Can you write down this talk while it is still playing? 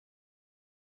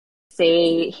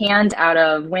a hand out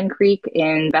of Wind Creek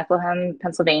in Bethlehem,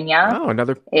 Pennsylvania. Oh,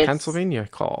 another It's Pennsylvania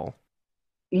call.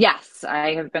 Yes,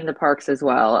 I have been to parks as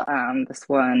well. This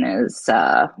one is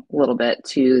a little bit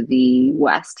to the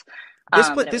west.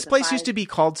 But it This was a place used five to be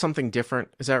called something different.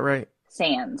 Is that right?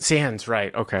 sands. Sands,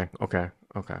 right? Okay, okay,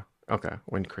 okay, okay.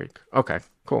 Wind Creek. Okay,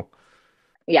 cool.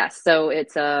 Yes, so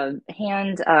it's a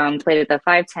hand played at the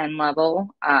 510 level.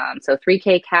 So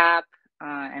 3K cap,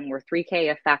 and we're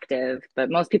 3K effective, but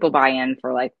most people buy in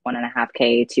for like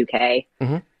 1.5K, 2K.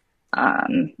 Hmm.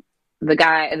 Um,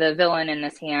 the villain in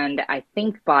this hand, I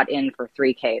think bought in for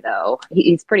 3K though.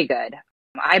 He's pretty good.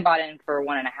 I bought in for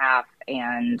 1.5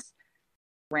 and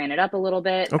ran it up a little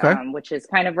bit, Okay. which is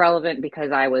kind of relevant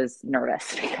because I was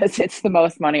nervous because it's the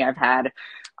most money I've had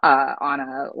on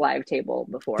a live table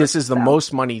before. This is the So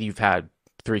most money you've had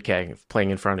 3K playing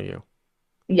in front of you.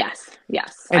 yes.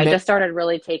 And I then just started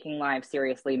really taking live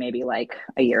seriously maybe like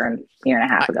a year and a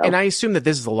half and ago. I assume that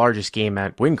this is the largest game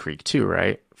at Wind Creek too,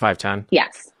 right? 510.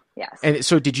 Yes. And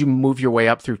so did you move your way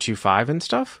up through 2.5 and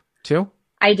stuff too?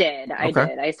 I did. I Okay.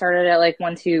 did. I started at like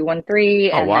 1 2 1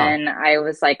 3, Oh and wow. then I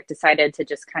was like decided to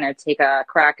just kind of take a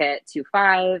crack at 2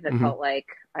 5. It Hmm. felt like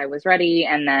I was ready,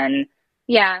 and then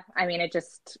yeah, I mean, it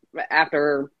just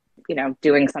after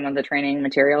doing some of the training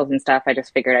materials and stuff, I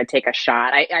just figured I'd take a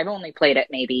shot. I've only played it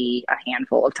maybe a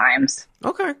handful of times.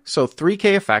 Okay. So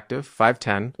 3K effective,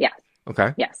 510. Yes,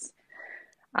 Okay. yes.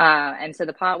 And so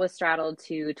the pot was straddled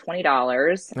to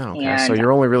 $20, Oh, okay. So and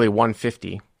you're only really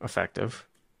 150 effective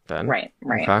then. right.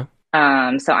 Okay.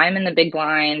 So I'm in the big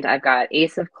blind. I've got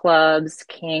Ace of Clubs,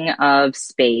 King of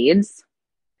Spades,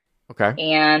 Okay.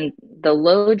 and the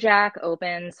low jack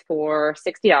opens for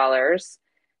 $60.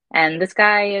 And this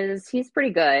guy he's pretty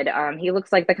good. He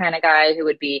looks like the kind of guy who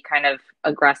would be kind of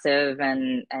aggressive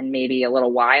and maybe a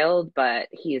little wild, but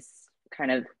he's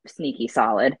kind of sneaky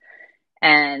solid.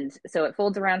 And so it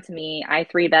folds around to me. I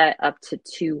three bet up to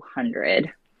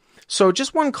 200. So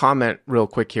just one comment real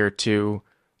quick here too.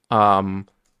 Um,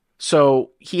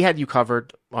 so he had you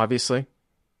covered, obviously,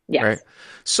 right? Yes.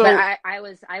 But So I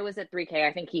was at 3K.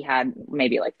 I think he had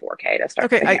maybe like 4K to start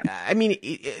okay, the hand. I mean,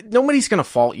 nobody's gonna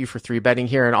fault you for three betting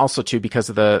here, and also too because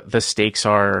of the stakes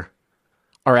are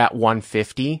at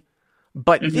 150.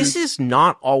 But Hmm. this is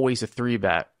not always a three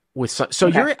bet with so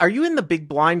Okay. are you in the big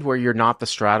blind where you're not the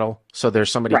straddle? So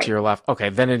there's somebody to Right. your left. Okay,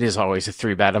 then it is always a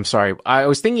three bet. I'm sorry. I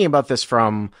was thinking about this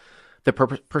from the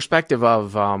perspective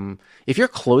of if you're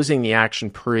closing the action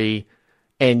pre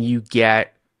and you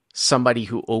get somebody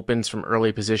who opens from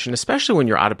early position, especially when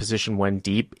you're out of position when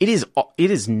deep, it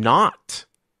is not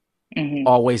Hmm.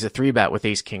 always a three bet with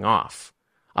ace king off.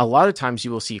 A lot of times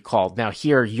you will see called. Now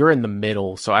here you're in the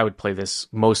middle, so I would play this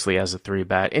mostly as a three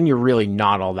bet, and you're really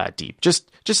not all that deep.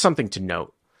 Just something to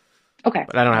note. Okay.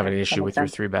 But I don't All have right. any That issue makes with your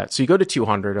sense. three bet. So you go to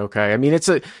 200. Okay. I mean,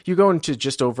 you go into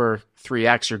just over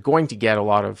 3x. You're going to get a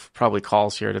lot of probably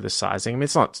calls here to this sizing. I mean,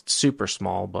 it's not super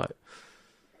small, but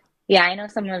Yeah, I know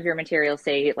some of your materials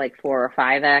say like 4 or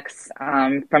 5x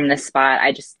from this spot.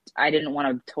 I didn't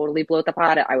want to totally bloat the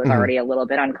pot. I was mhm. already a little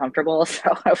bit uncomfortable, so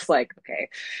I was like, okay,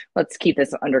 let's keep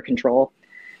this under control.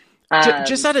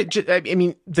 Just Um, out of, I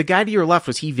mean, the guy to your left,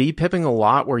 was he V pipping a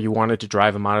lot where you wanted to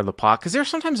drive him out of the pot? Because there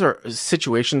are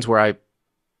situations where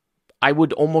I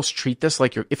would almost treat this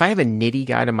like if I have a nitty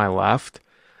guy to my left,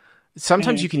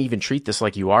 sometimes you mhm. can even treat this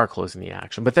like you are closing the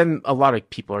action. But then a lot of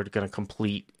people are going to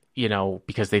complete,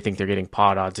 because they think they're getting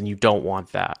pot odds, and you don't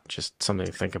want that. Just something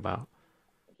to think about.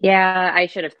 Yeah, I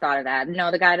should have thought of that. No,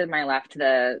 the guy to my left,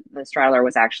 the straddler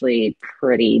was actually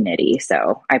pretty nitty,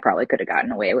 so I probably could have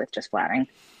gotten away with just flatting.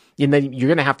 And then you're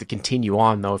going to have to continue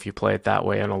on, though, if you play it that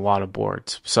way on a lot of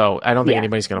boards. So I don't think Yeah,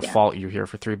 anybody's going to yeah, fault you here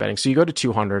for three betting. So you go to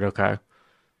 200. Okay.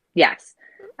 yes.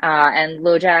 And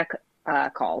LoJack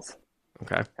calls,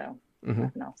 Okay. so Hmm.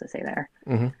 nothing else to say there.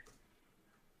 Hmm.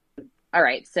 All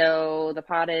right, so the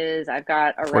pot is I've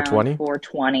got around 420.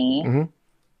 420. Hmm.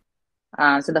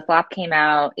 So the flop came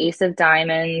out Ace of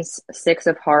Diamonds, Six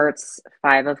of Hearts,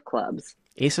 Five of Clubs.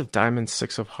 Ace of diamonds,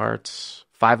 six of hearts,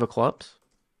 five of clubs.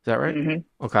 Is that right? Hmm.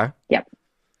 Okay. Yep.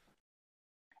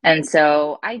 And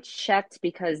so I checked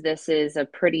because this is a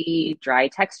pretty dry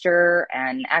texture.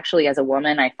 And actually, as a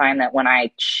woman, I find that when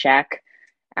I check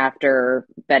after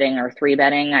betting or three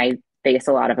betting, I face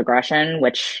a lot of aggression,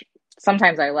 which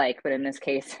sometimes I like, but in this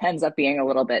case ends up being a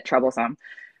little bit troublesome.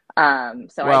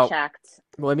 So I Well, checked.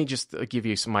 let me just give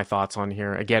you some of my thoughts on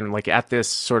here. Again, like at this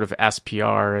sort of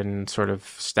SPR and sort of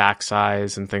stack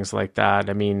size and things like that.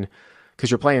 I mean,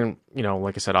 because you're playing,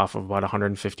 like I said, off of about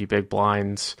 150 big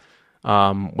blinds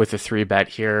with a three bet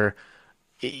here.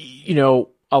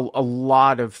 A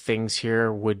lot of things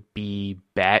here would be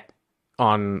bet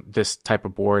on this type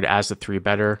of board as a three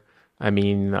better. I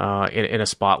mean, in a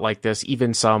spot like this,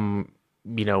 even some,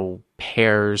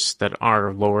 pairs that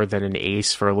are lower than an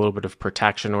ace for a little bit of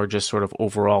protection or just sort of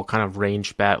overall kind of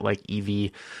range bet, like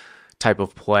EV type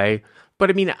of play.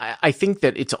 But I mean, I think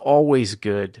that it's always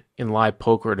good in live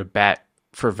poker to bet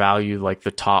for value, like the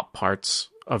top parts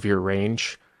of your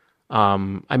range.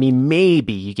 I mean,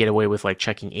 maybe you get away with like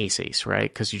checking ace,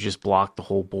 right? Because you just block the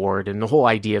whole board. And the whole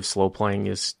idea of slow playing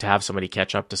is to have somebody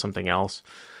catch up to something else,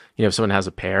 if someone has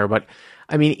a pair. But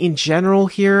I mean, in general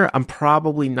here, I'm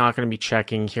probably not going to be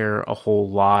checking here a whole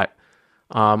lot.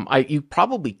 You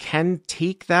probably can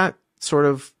take that sort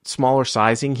of smaller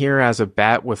sizing here as a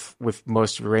bet with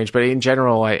most of your range. But in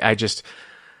general, I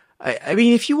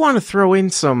mean, if you want to throw in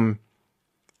some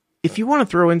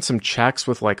checks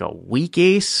with like a weak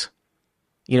ace,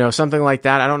 something like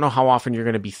that. I don't know how often you're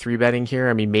going to be three betting here.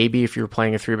 I mean, maybe if you're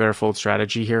playing a three better fold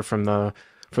strategy here from the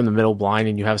middle blind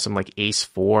and you have some like ace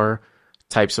four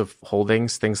types of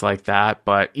holdings, things like that.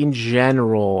 But in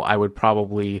general, I would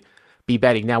probably be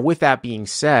betting. Now, with that being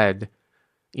said,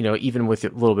 even with a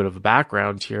little bit of a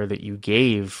background here that you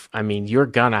gave, I mean, you're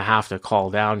going to have to call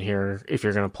down here if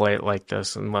you're going to play it like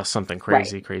this, unless something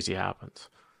crazy happens.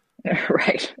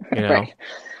 Right. You know? Right.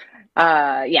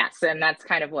 Yes, and that's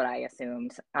kind of what I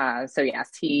assumed. So yes,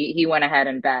 he went ahead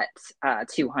and bet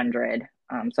 200,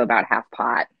 so about half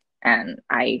pot, and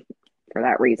I, for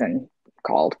that reason,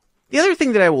 called. The other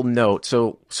thing that I will note,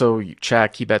 so you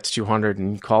check, he bets 200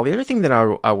 and you call. The other thing that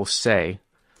I will say,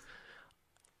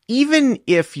 even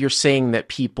if you're saying that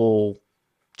people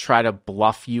try to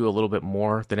bluff you a little bit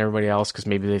more than everybody else because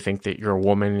maybe they think that you're a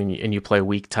woman and you play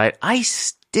weak tight, I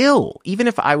still, even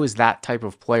if I was that type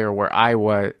of player where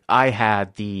I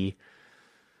had the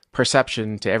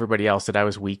perception to everybody else that I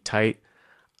was weak tight,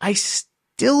 I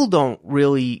still don't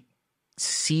really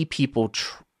see people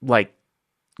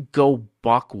go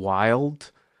buck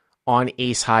wild on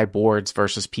ace high boards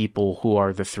versus people who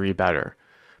are the three better.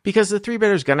 Because the three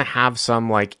better is going to have some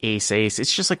like ace.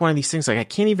 It's just like one of these things. Like I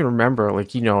can't even remember,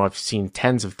 like, I've seen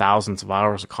tens of thousands of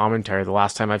hours of commentary. The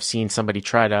last time I've seen somebody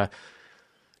try to,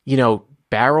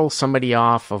 barrel somebody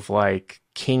off of like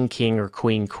king or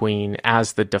queen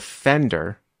as the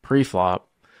defender preflop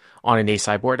on an ace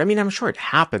high board. I mean, I'm sure it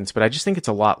happens, but I just think it's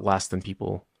a lot less than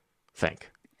people think.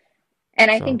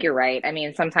 And I think you're right. I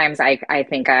mean, sometimes I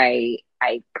think I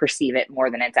perceive it more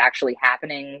than it's actually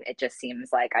happening. It just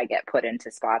seems like I get put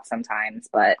into spots sometimes,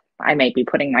 but I may be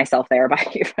putting myself there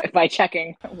by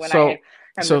checking when I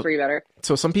am the three better.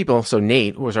 So some people,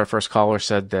 Nate, who was our first caller,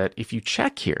 said that if you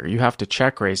check here, you have to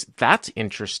check raise. That's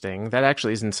interesting. That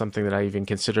actually isn't something that I even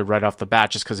considered right off the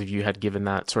bat, just because if you had given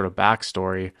that sort of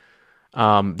backstory.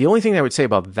 The only thing I would say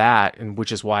about that, and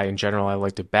which is why in general I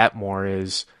like to bet more,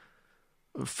 is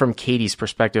from Katie's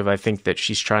perspective, I think that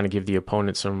she's trying to give the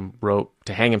opponent some rope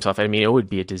to hang himself. I mean, it would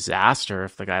be a disaster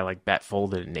if the guy like bet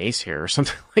folded an ace here or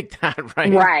something like that,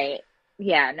 right? Right.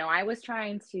 Yeah. No, I was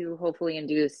trying to hopefully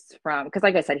induce from, because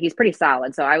like I said, he's pretty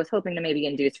solid. So I was hoping to maybe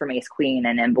induce from ace queen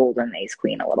and embolden ace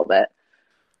queen a little bit.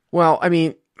 Well, I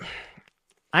mean,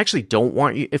 I actually don't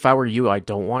want you, if I were you, I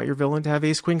don't want your villain to have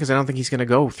ace queen because I don't think he's going to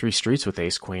go three streets with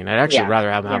ace queen. I'd actually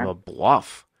rather have him have a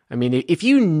bluff. I mean, if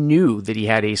you knew that he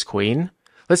had ace queen,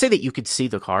 let's say that you could see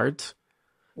the cards,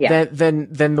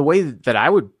 then the way that I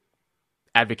would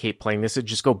advocate playing this is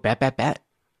just go bet.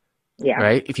 Yeah.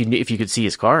 Right? If you could see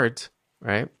his cards,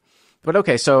 right? But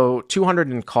okay, so 200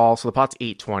 in call, so the pot's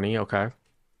 820, okay.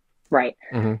 Right.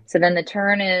 Mm-hmm. So then the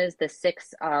turn is the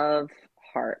 6 of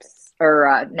hearts.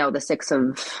 Or no, the 6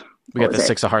 of we got the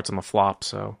 6 of hearts on the flop,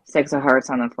 so 6 of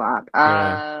hearts on the flop.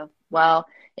 Well,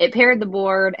 it paired the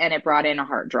board and it brought in a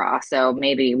heart draw. So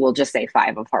maybe we'll just say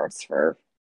 5 of hearts for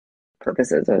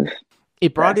purposes of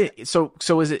it brought it. So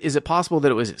is it possible that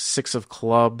it was 6 of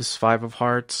clubs, 5 of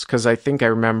hearts? Because I think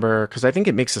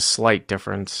it makes a slight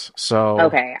difference. So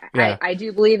okay, yeah. I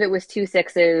do believe it was 2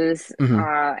 6s,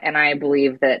 and I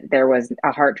believe that there was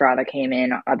a heart draw that came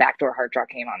in, a backdoor heart draw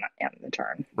came on the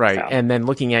turn. Right, so. And then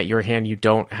looking at your hand, you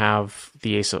don't have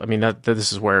the ace. I mean,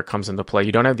 this is where it comes into play.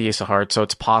 You don't have the ace of hearts, so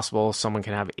it's possible someone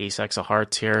can have ace x of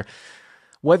hearts here.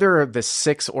 Whether the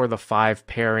 6 or the 5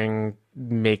 pairing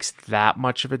makes that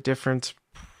much of a difference,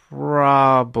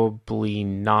 probably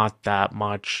not that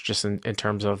much, just in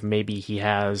terms of maybe he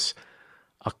has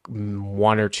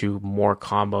one or two more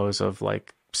combos of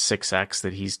like 6x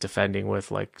that he's defending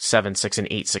with, like 7-6 and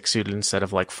 8-6 suited instead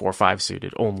of like 4-5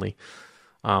 suited only.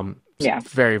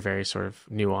 Very, very sort of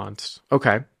nuanced.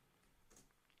 Okay.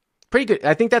 Pretty good.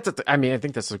 I think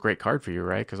that's a great card for you,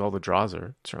 right? Because all the draws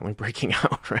are certainly breaking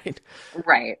out, right?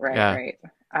 Right.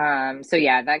 So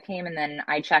yeah, that came and then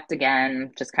I checked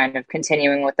again, just kind of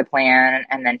continuing with the plan,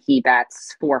 and then he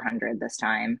bets 400 this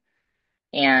time.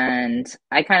 And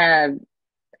I kind of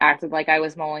acted like I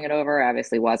was mulling it over,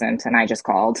 obviously wasn't, and I just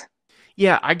called.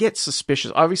 Yeah, I get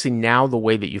suspicious. Obviously, now the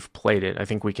way that you've played it, I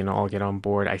think we can all get on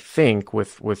board. I think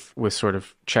with sort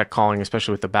of check calling,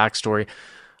 especially with the backstory,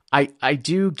 I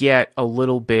do get a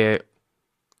little bit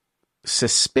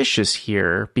suspicious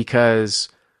here because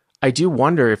I do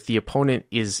wonder if the opponent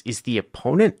is the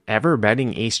opponent ever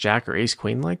betting ace jack or ace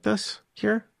queen like this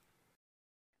here?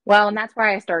 Well, and that's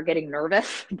why I start getting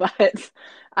nervous. But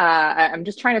I'm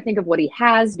just trying to think of what he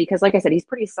has because, like I said, he's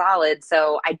pretty solid.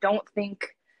 So I don't think,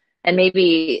 and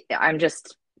maybe I'm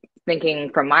just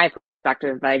thinking from my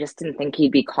perspective, but I just didn't think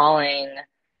he'd be calling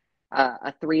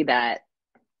a three bet,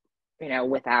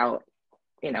 without,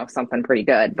 something pretty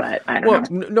good. But I don't Well, know.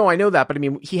 no, I know that, but I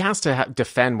mean, he has to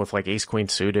defend with like ace queen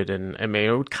suited, and I mean,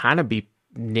 it would kind of be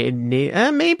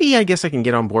maybe I guess I can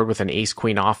get on board with an ace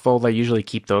queen off fold. I usually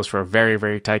keep those for very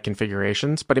very tight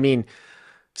configurations, but I mean,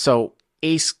 so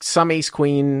ace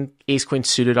queen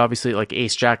suited, obviously like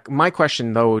ace jack. My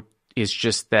question though is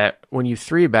just that when you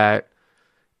three bet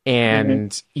Hmm.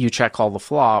 and you check call the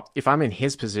flop, if I'm in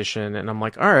his position and I'm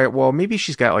like, all right, well maybe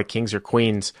she's got like kings or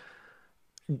queens,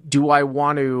 do I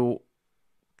want to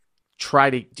try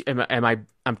to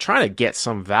I'm trying to get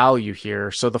some value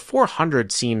here. So the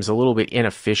 400 seems a little bit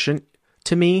inefficient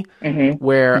to me. Hmm.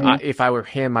 Where Hmm. if I were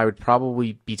him, I would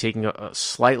probably be taking a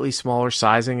slightly smaller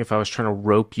sizing if I was trying to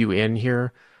rope you in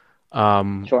here.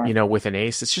 Sure. With an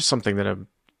ace, it's just something that I'm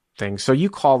thing. So you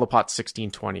call the pot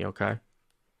 16-20, okay?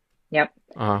 Yep.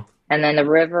 Uh, And then the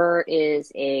river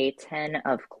is a 10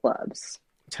 of clubs.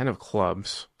 10 of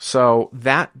clubs. So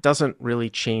that doesn't really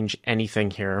change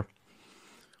anything here.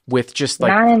 With just like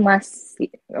Not unless,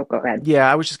 oh, go ahead. Yeah,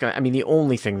 I was just gonna. I mean, the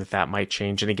only thing that might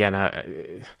change, and again,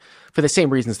 for the same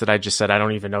reasons that I just said, I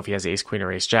don't even know if he has ace queen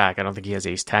or ace jack. I don't think he has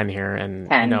ace 10 here,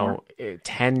 and 10, yeah.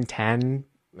 10-10.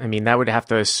 I mean, that would have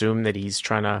to assume that he's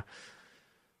trying to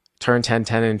turn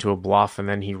 10-10 into a bluff, and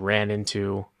then he ran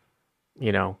into,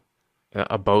 you know,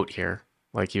 a boat here.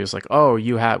 Like he was like, oh,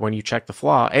 you had when you check the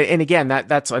flop, and again,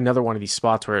 that's another one of these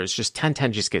spots where it's just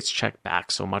 10-10 just gets checked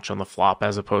back so much on the flop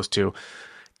as opposed to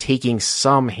taking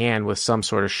some hand with some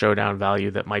sort of showdown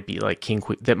value that might be like king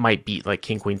queen, that might beat like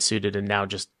king queen suited, and now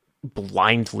just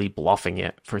blindly bluffing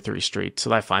it for three straight.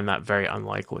 So I find that very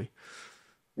unlikely.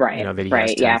 Right, That he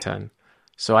has right, ten yeah. ten.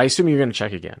 So I assume you're going to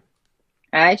check again.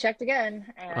 I checked again,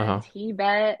 Uh huh. and he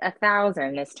bet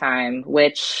 1,000 this time,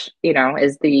 which,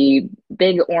 is the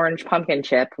big orange pumpkin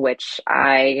chip, which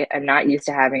I am not used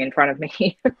to having in front of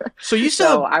me. So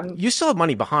So I'm, you still have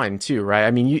money behind too, right?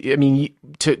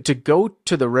 To go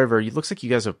to the river. It looks like you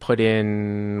guys have put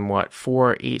in what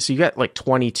 4 8. So you got like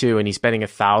 22, and he's betting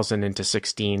 1,000 into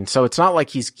 16. So it's not like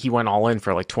he went all in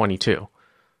for like 22,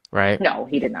 right? no,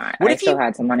 he did not. What I if still he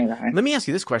had some money behind. Let me ask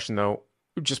you this question though,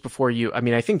 just before you. I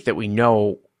mean, I think that we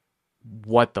know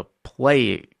what the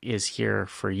play is here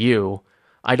for you.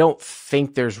 I don't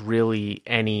think there's really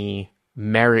any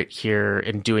merit here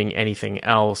in doing anything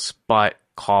else but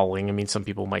calling. I mean, some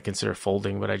people might consider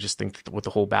folding, but I just think that with the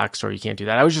whole backstory, you can't do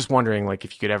that. I was just wondering, like,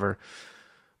 if you could ever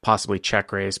possibly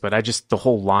check raise, but the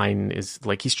whole line is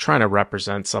like he's trying to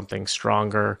represent something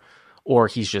stronger or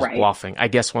he's just Right. bluffing. I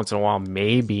guess once in a while,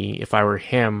 maybe if I were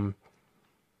him,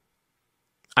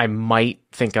 I might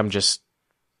think I'm just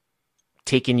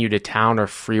taking you to town or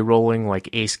free rolling like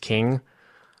ace king.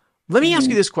 Let me ask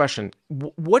you Hmm. this question.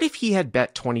 What if he had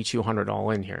bet 2,200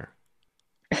 all in here?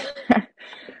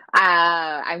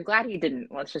 I'm glad he didn't.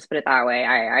 Let's just put it that way.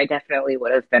 I definitely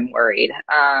would have been worried.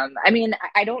 I mean,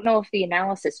 I don't know if the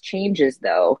analysis changes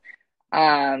though.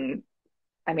 Um,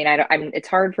 I mean, I don't, it's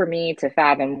hard for me to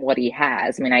fathom what he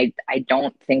has. I mean, I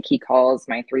don't think he calls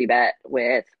my three bet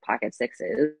with pocket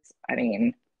sixes. I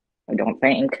mean, I don't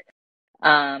think.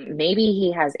 Maybe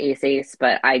he has ace ace,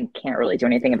 but I can't really do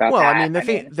anything about Well, I that. mean, I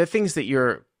mean, the things that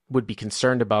you're would be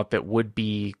concerned about that would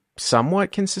be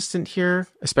somewhat consistent here,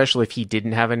 especially if he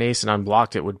didn't have an ace and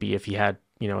unblocked, it would be if he had,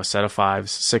 a set of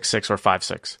fives, 6-6 or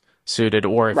 5-6 suited,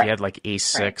 or if he right, had like ace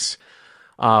right. six.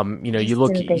 I just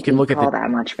didn't You think can he'd look at call the, that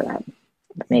much for that.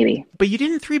 But maybe but you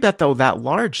didn't three bet though that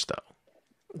large though.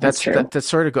 that's true. That's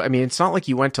sort of go. I mean, it's not like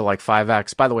you went to like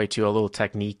 5x. By the way, too, a little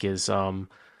technique is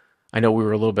I know we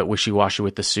were a little bit wishy-washy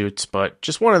with the suits, but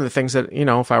just one of the things that,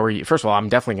 if I were you, first of all, I'm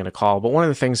definitely going to call, but one of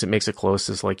the things that makes it close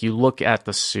is like you look at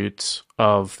the suits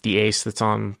of the ace that's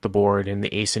on the board and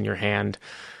the ace in your hand,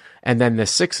 and then the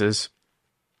sixes.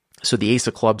 So the ace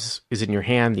of clubs is in your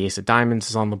hand, the ace of diamonds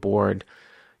is on the board.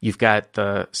 You've got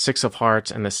the six of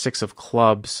hearts and the six of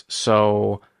clubs.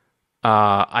 So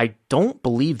I don't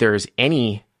believe there's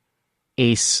any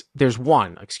ace. There's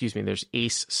one, excuse me. There's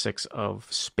ace six of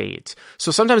spades.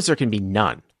 So sometimes there can be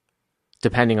none,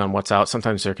 depending on what's out.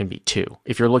 Sometimes there can be two.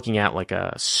 If you're looking at like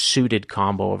a suited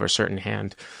combo of a certain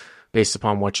hand based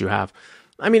upon what you have.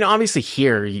 I mean, obviously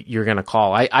here you're going to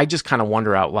call. I just kind of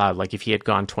wonder out loud, like if he had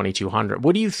gone 2200,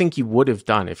 what do you think you would have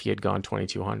done if he had gone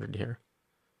 2200 here?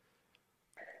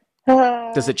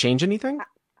 Does Uh, it change anything?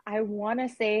 I want to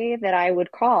say that I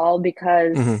would call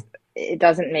because Mm-hmm. it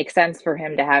doesn't make sense for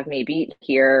him to have me beat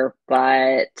here,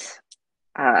 but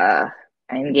uh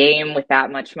in game with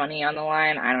that much money on the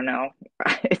line, I don't know.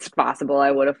 It's possible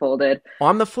I would have folded.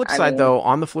 On the flip I side, mean, though,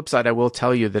 on the flip side, I will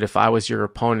tell you that if I was your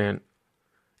opponent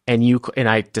and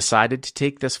I decided to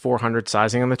take this 400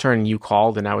 sizing on the turn and you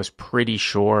called and I was pretty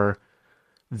sure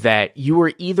that you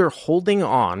were either holding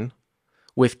on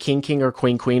with king king or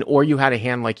queen queen or you had a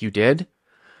hand like you did,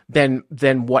 then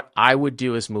what I would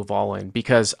do is move all in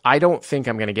because I don't think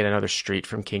I'm going to get another street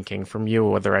from king king from you,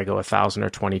 whether I go 1,000 or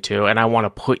 22, and I want to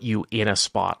put you in a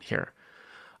spot here.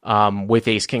 With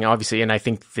ace king, obviously, and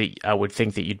I would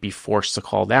think that you'd be forced to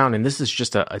call down. And this is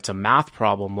just it's a math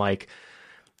problem. Like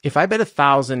if I bet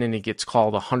 1,000 and it gets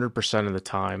called 100% of the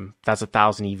time, that's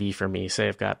 1,000 EV for me. Say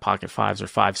I've got pocket fives or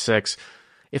 5-6.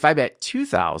 If I bet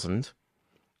 2,000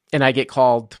 and I get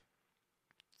called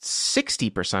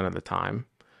 60% of the time,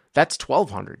 that's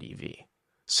 1,200 EV.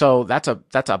 So that's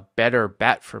a better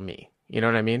bet for me. You know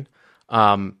what I mean?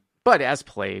 But as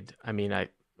played, I mean,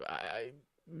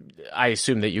 I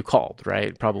assume that you called,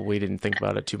 right? Probably didn't think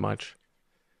about it too much.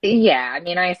 yeah, I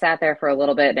mean, I sat there for a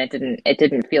little bit and it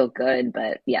didn't feel good,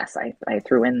 but yes, I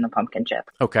threw in the pumpkin chip.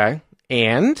 Okay.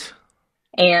 And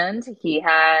And he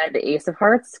had Ace of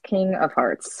Hearts, King of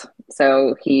Hearts.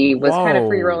 So he was kind of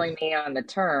free whoa. rolling me on the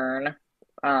turn.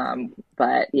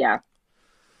 But yeah.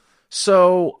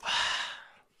 So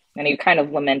And he kind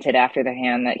of lamented after the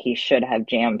hand that he should have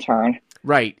jammed turn.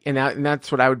 right, and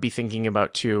that's what I would be thinking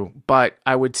about too. But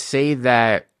I would say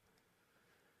that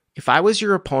if I was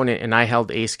your opponent and I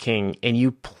held ace king and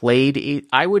you played,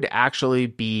 I would actually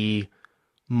be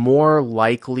more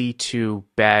likely to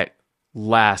bet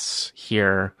less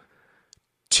here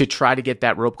to try to get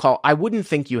that rope call. I wouldn't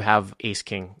think you have ace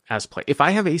king as play. If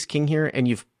I have ace king here and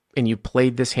you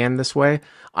played this hand this way,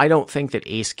 I don't think that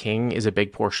ace king is a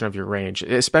big portion of your range,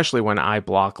 especially when I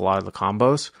block a lot of the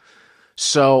combos.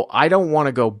 So I don't want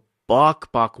to go buck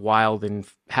wild and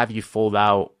have you fold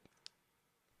out,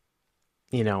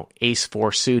 ace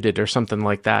four suited or something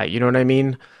like that. You know what I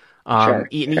mean? Sure,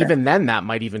 And sure. even then, that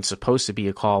might even supposed to be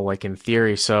a call, like in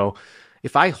theory. So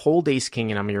if I hold ace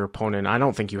king and I'm your opponent, I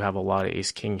don't think you have a lot of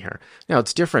ace king here. Now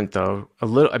it's different though. A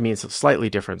little, I mean, it's slightly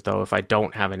different though if I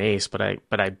don't have an ace, but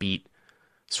I beat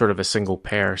sort of a single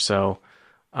pair. So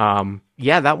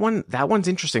yeah, that one's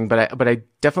interesting. But I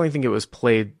definitely think it was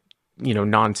played,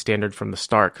 non-standard from the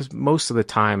start because most of the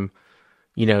time,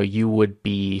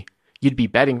 you'd be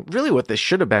betting. Really, what this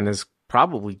should have been is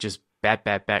probably just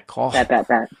bet call.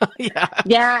 Bet. Yeah.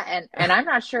 Yeah, and I'm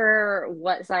not sure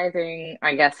what sizing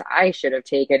I guess I should have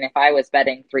taken if I was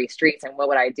betting three streets, and what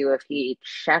would I do if he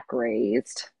check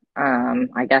raised?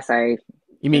 I guess I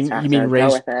You just mean have you mean to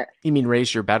go raise with it. you mean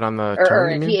raise your bet on the Or turn,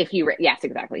 you mean? if he yes,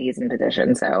 exactly, he's in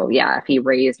position. So yeah, if he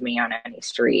raised me on any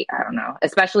street, I don't know.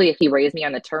 Especially if he raised me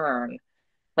on the turn,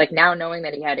 like now knowing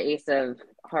that he had Ace of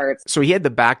Hearts. So he had the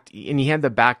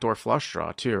backdoor flush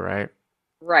draw too, right?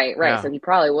 Right, right. Yeah. So he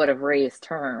probably would have raised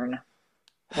turn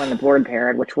when the board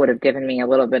paired, which would have given me a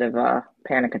little bit of a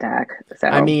panic attack.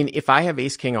 I So mean, if I have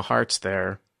ace king of hearts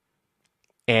there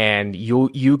and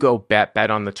you go bet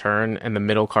on the turn and the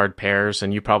middle card pairs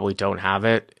and you probably don't have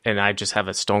it and I just have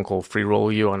a stone cold free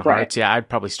roll you on right, hearts, yeah, I'd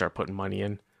probably start putting money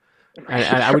in.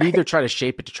 And I right, would either right. try to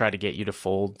shape it to try to get you to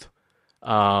fold,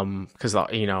 because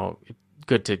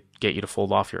good to get you to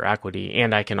fold off your equity,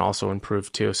 and I can also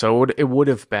improve too. So it would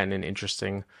have been an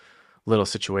interesting little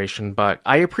situation. But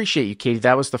I appreciate you, Katie.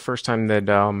 That was the first time that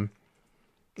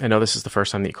I know this is the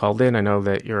first time that you called in. I know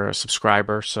that you're a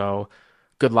subscriber, so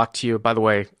good luck to you. By the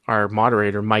way, our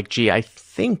moderator Mike G, I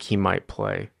think he might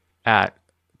play at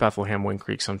Bethlehem Wind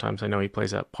Creek sometimes. I know he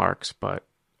plays at Parks, but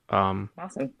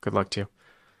Awesome. good luck to you.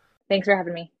 Thanks for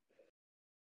having me.